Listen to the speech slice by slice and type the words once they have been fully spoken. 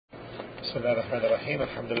بسم الله الرحمن الرحيم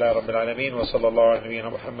الحمد لله رب العالمين وصلى الله على نبينا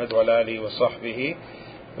محمد وعلى آله وصحبه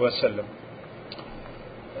وسلم.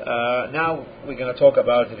 Now we're going to talk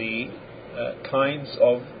about the kinds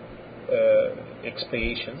of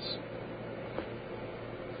expiations,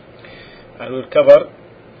 and we'll cover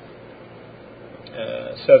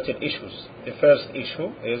certain issues. The first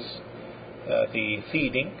issue is the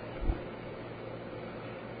feeding.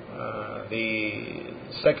 The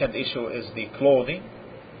second issue is the clothing,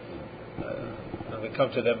 and we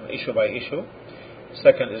come to them issue by issue.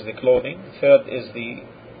 Second is the clothing. Third is the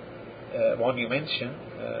one you mentioned,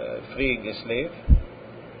 freeing a slave,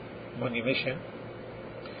 manumission.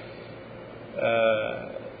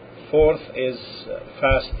 Fourth is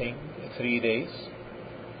fasting 3 days.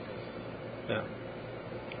 Now,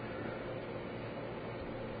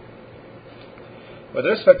 with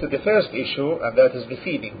respect to the first issue, and that is the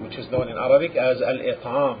feeding, which is known in Arabic as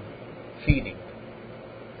al-it'am, feeding.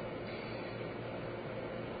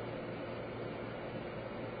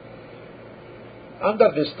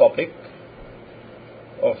 Under this topic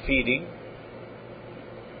of feeding,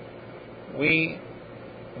 we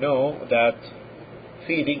know that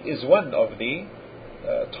feeding is one of the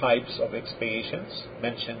types of expiations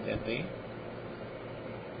mentioned in the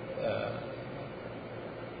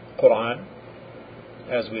Quran,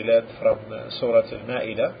 as we read from Surah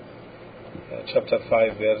Al-Ma'idah, chapter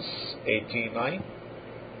 5, verse 89.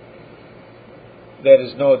 There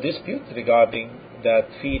is no dispute regarding that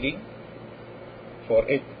feeding, for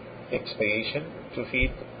it expiation, to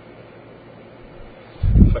feed.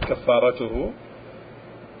 فكفارته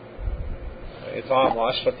إطعام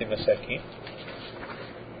 10 مساكين,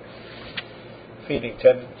 feeding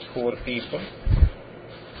 10 poor people.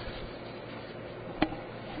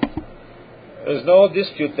 There is no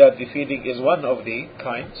dispute that the feeding is one of the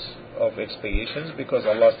kinds of expiations, because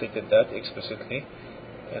Allah stated that explicitly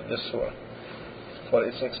in this surah. For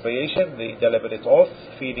its expiation, the deliberate oath,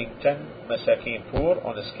 feeding 10 masakin poor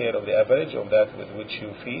on a scale of the average of that with which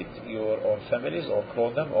you feed your own families, or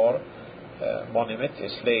clothe them, or manumission a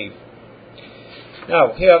slave.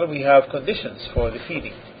 Now, here we have conditions for the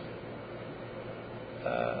feeding,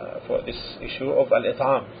 for this issue of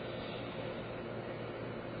al-it'am.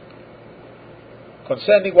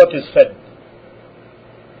 Concerning what is fed,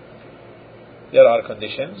 there are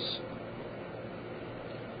conditions.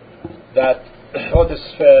 That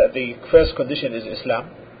the first condition is Islam.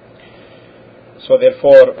 So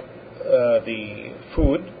therefore, the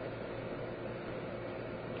food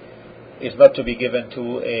is not to be given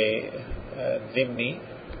to a dhimmi,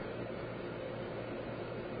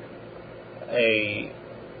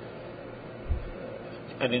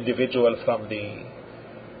 an individual from the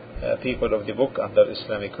people of the book under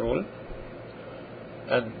Islamic rule,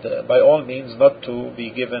 and by all means not to be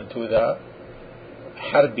given to the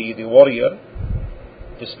harbi, the warrior,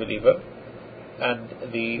 disbeliever, and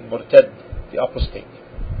the murtad, the apostate.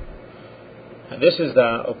 And this is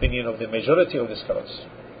the opinion of the majority of the scholars.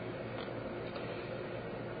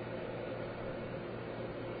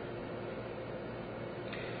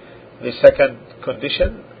 The second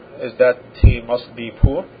condition is that he must be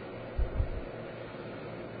poor.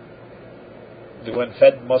 The one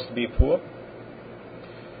fed must be poor,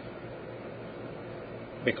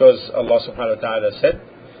 because Allah subhanahu wa ta'ala said,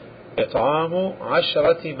 إطعام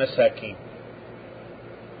 10 مساكين,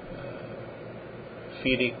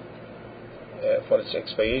 feeding for its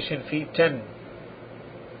expiation, feed 10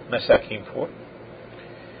 masakin poor.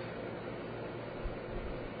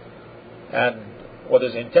 And what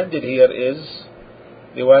is intended here is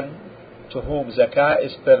the one to whom zakah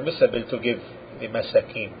is permissible to give, the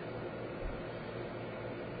masakin,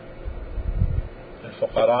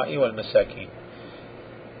 al-fuqara'i wal-masakin.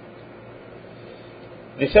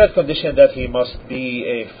 The third condition, that he must be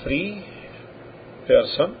a free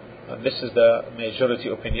person, and this is the majority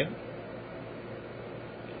opinion.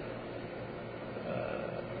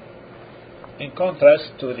 In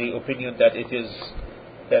contrast to the opinion that it is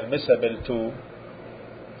permissible to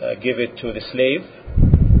give it to the slave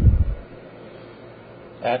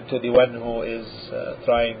and to the one who is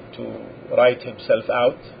trying to write himself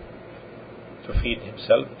out, to feed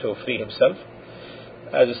himself, to free himself,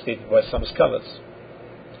 as stated by some scholars.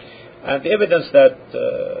 And the evidence that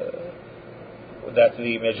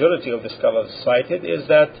the majority of the scholars cited is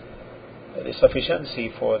that the sufficiency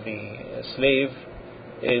for the slave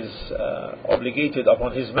is obligated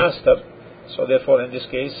upon his master, so therefore in this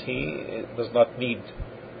case he does not need.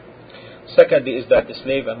 Secondly is that the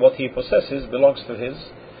slave and what he possesses belongs to his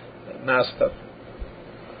master.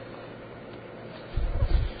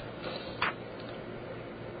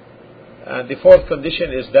 And the fourth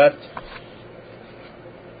condition is that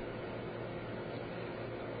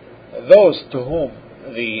those to whom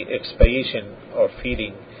the expiation or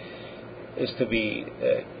feeding is to be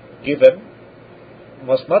given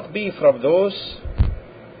must not be from those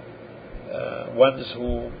ones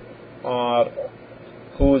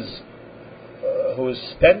whose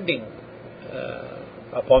spending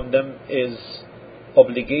upon them is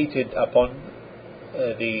obligated upon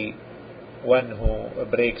the one who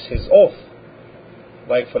breaks his oath,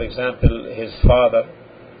 like for example his father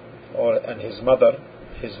and his mother,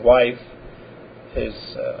 his wife, his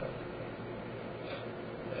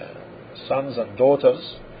sons and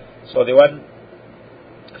daughters. So the one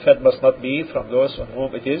fed must not be from those on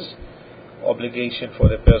whom it is obligation for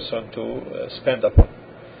the person to spend upon.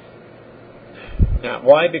 Now,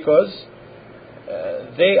 why? Because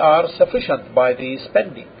they are sufficient by the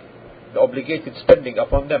spending, the obligated spending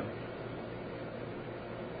upon them.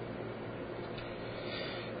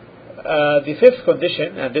 The fifth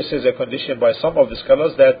condition, and this is a condition by some of the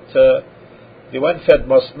scholars, that the one fed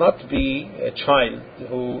must not be a child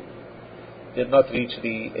who did not reach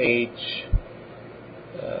the age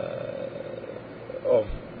of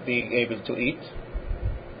being able to eat,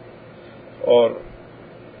 or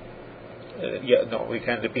we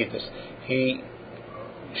can repeat this. He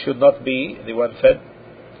should not be, the one fed,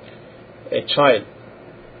 a child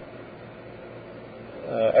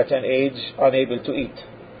at an age unable to eat.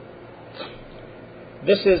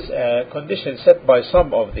 This is a condition set by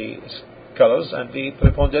some of the scholars, and the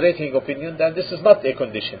preponderating opinion that this is not a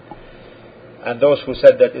condition. And those who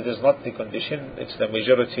said that it is not the condition, it's the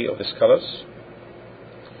majority of the scholars.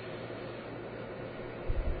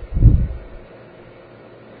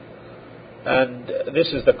 And this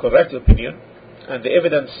is the correct opinion, and the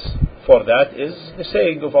evidence for that is the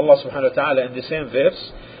saying of Allah subhanahu wa ta'ala in the same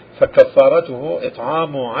verse, فَكَفَّارَتُهُ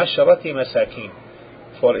إِطْعَامُ عَشَرَةِ مَسَاكِينَ.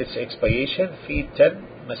 For its expiation, feed 10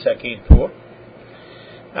 masakin, poor.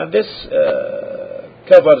 And this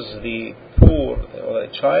covers the poor, or a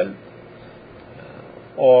child,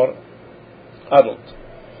 or adult.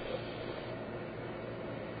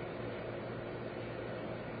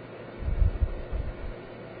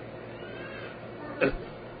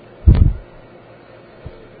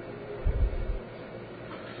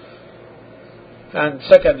 And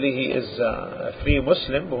secondly, he is a free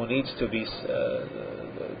Muslim who needs to be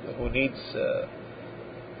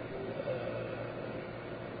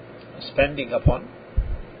spending upon.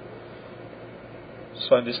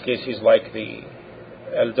 So in this case, he's like the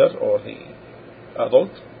elder or the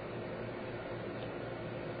adult.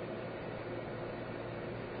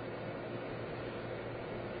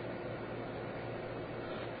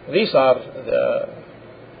 These are the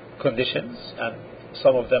conditions, and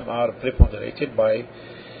some of them are preponderated by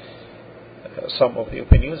some of the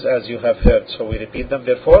opinions, as you have heard. So we repeat them.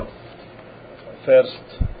 Therefore, first,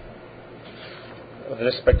 with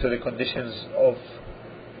respect to the conditions of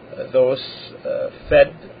those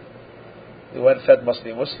fed, the one fed must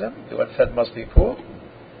be Muslim, the one fed must be poor,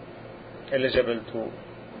 eligible to,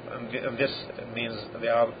 and this means they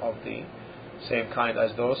are of the same kind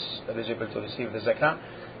as those eligible to receive the zakah.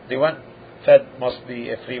 The one fed must be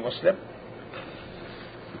a free Muslim,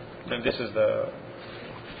 and this is the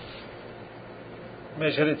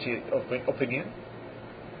majority of opinion.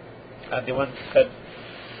 And the one fed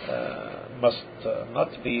must not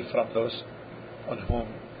be from those on whom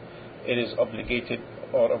it is obligated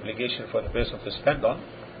or obligation for the person to spend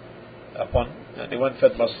upon. And the one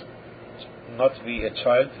fed must not be a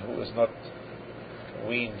child who is not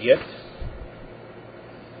weaned yet.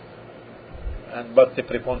 But the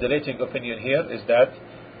preponderating opinion here is that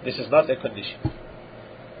this is not a condition.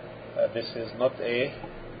 This is not a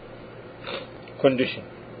condition.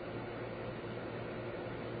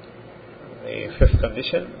 The fifth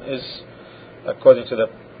condition is, according to the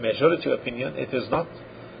majority opinion, it is not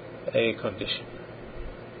a condition.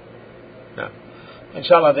 Now,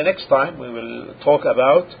 inshallah, the next time we will talk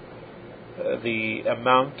about the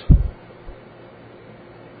amount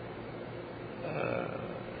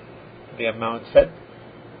fed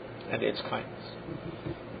and its kinds.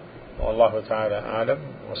 والله تعالى أعلم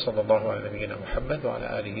وصلى الله على نبينا محمد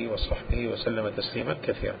وعلى آله وصحبه وسلم تسليما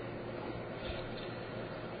كثيرا.